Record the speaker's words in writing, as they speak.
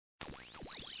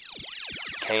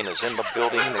Kane is in the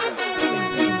building.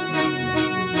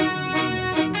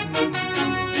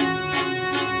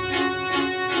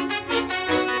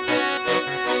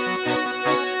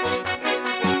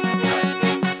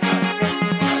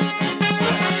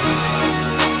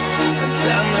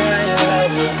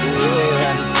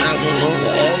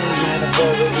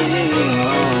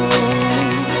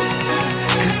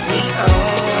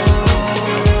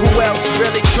 Who else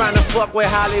really tryna fuck with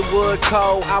Hollywood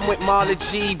Code? I'm with Marley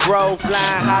G, bro,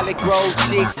 flying Holly Grove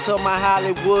chicks to my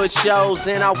Hollywood shows.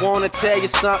 And I wanna tell you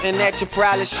something that you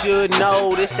probably should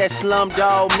know. This that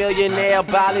Slumdog Millionaire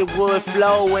Bollywood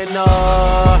flow. And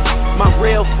my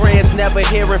real friends never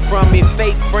hearing from me.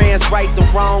 Fake friends write the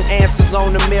wrong answers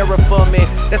on the mirror for me.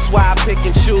 That's why I pick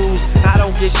and choose, I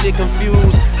don't get shit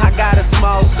confused. I got a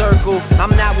small circle,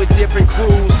 I'm not with different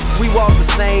crews. We walk the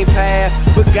same path,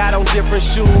 but got on different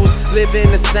shoes. Live in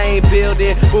the same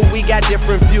building, but we got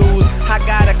different views. I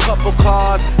got a couple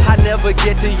cars I never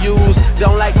get to use.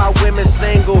 Don't like my women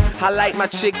single, I like my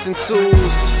chicks in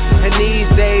twos. And these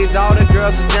days all the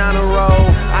girls is down the road.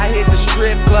 I hit the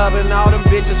strip club and all them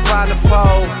bitches find a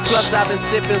pole. Plus I've been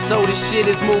sipping, so this shit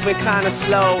is moving kinda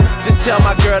slow. Just tell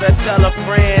my girl to tell a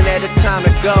friend that it's time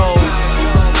to go.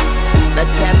 Now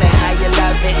tell me how you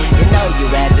love it. You know you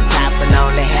at the top and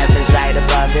only heaven's right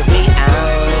above it. We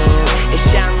own it's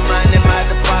Young Money,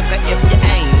 motherfucker. If you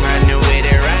ain't running with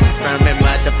it, run from it,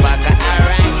 motherfucker.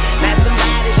 Alright, now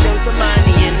somebody show some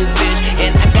money in this bitch.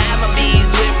 And I got my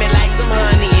bees with me like some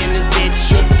honey in this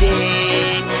bitch. You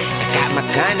dig? I got my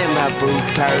gun in my boot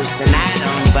purse and I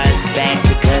don't bust back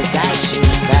because I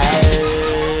shoot first.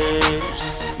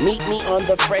 Meet me on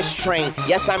the fresh train.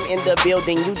 Yes, I'm in the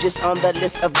building, you just on the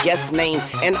list of guest names.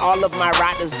 And all of my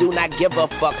riders do not give a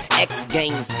fuck. X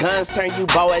Games, guns turn you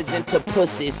boys into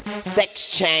pussies. Sex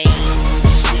change.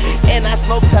 And I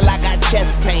smoke till I got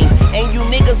chest pains. And you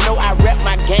niggas know I rep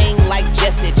my gang like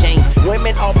Jesse James.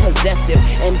 Women are possessive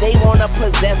and they wanna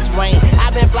possess Wayne.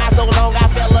 I've been fly so long I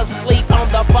fell asleep on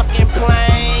the fucking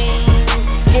plane.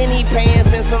 Skinny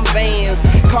pants and some Vans.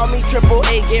 Call me Triple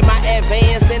A, get my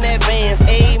advance in advance.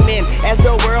 Amen. As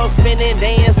the world spinning,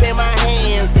 dance in my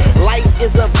hands. Life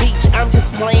is a beach, I'm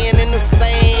just playing in the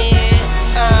sand.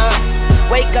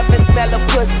 Wake up and smell a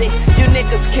pussy. You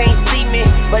niggas can't see me,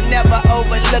 but never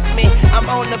overlook me. I'm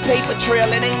on the paper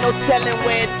trail, and ain't no telling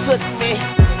where it took me.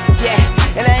 Yeah,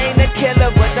 and I ain't a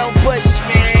killer, but don't push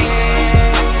me.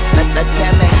 Now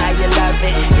tell me how you love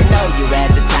it. You know you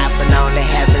at the top and only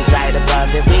heaven's right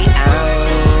above it. We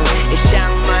own it's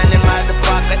Young Money,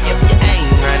 motherfucker. If you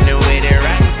ain't running with it,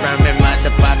 run from it,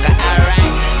 motherfucker.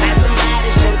 Alright, now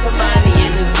somebody show some money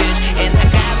in this bitch. And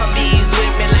I got my bees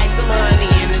with me like some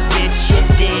honey in this bitch. You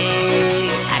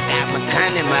dig? I got my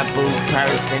gun in my boot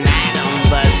purse and I don't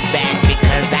bust back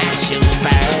because I shoot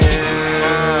first.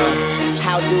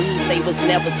 How do he say what's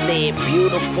never said?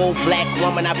 Beautiful black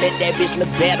woman, I bet that bitch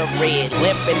look better red.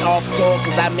 Limping off tour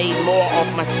cause I made more off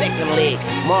my second leg.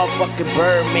 Motherfucking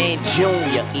Birdman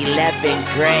Jr., 11th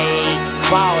grade.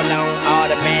 Ball on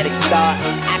automatic start.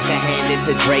 I can hand it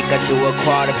to Drake or do a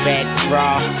quarterback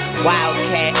draw.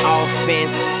 Wildcat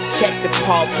offense, check the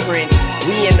paw prints.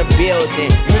 We in the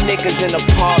building, you niggas in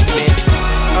apartments.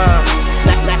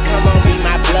 Now come on, be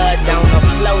my blood donor.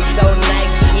 Flow so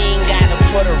nice, you ain't gotta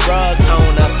put a rug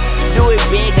on her. Do it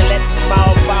big and let the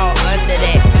small fall under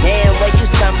that. Damn, where you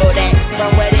stumbled at?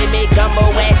 From where they make gumbo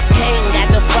at? Kane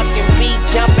got the fucking beat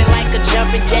jumping like a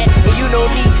jumping jack. And you know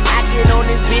me, I get on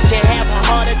this bitch and have a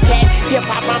heart attack. Hip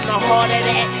hop, I'm the heart of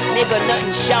that. Nigga,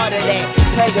 nothing short of that.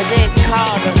 President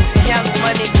Carter, Young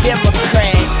Money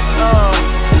Democrat.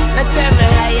 Now tell me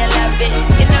how you love it.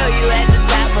 You know you at the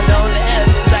top and only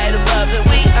heaven's right above it.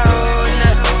 We own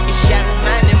it's Young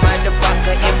Money,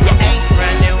 motherfucker. If you ain't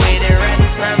running with it, run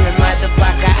from it,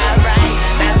 motherfucker. Alright,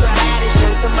 now somebody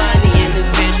show some money in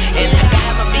this bitch. And I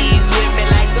got my bees with me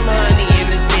like some honey in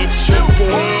this bitch. You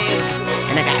dig?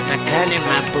 And I got my gun in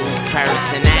my boot purse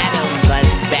and I don't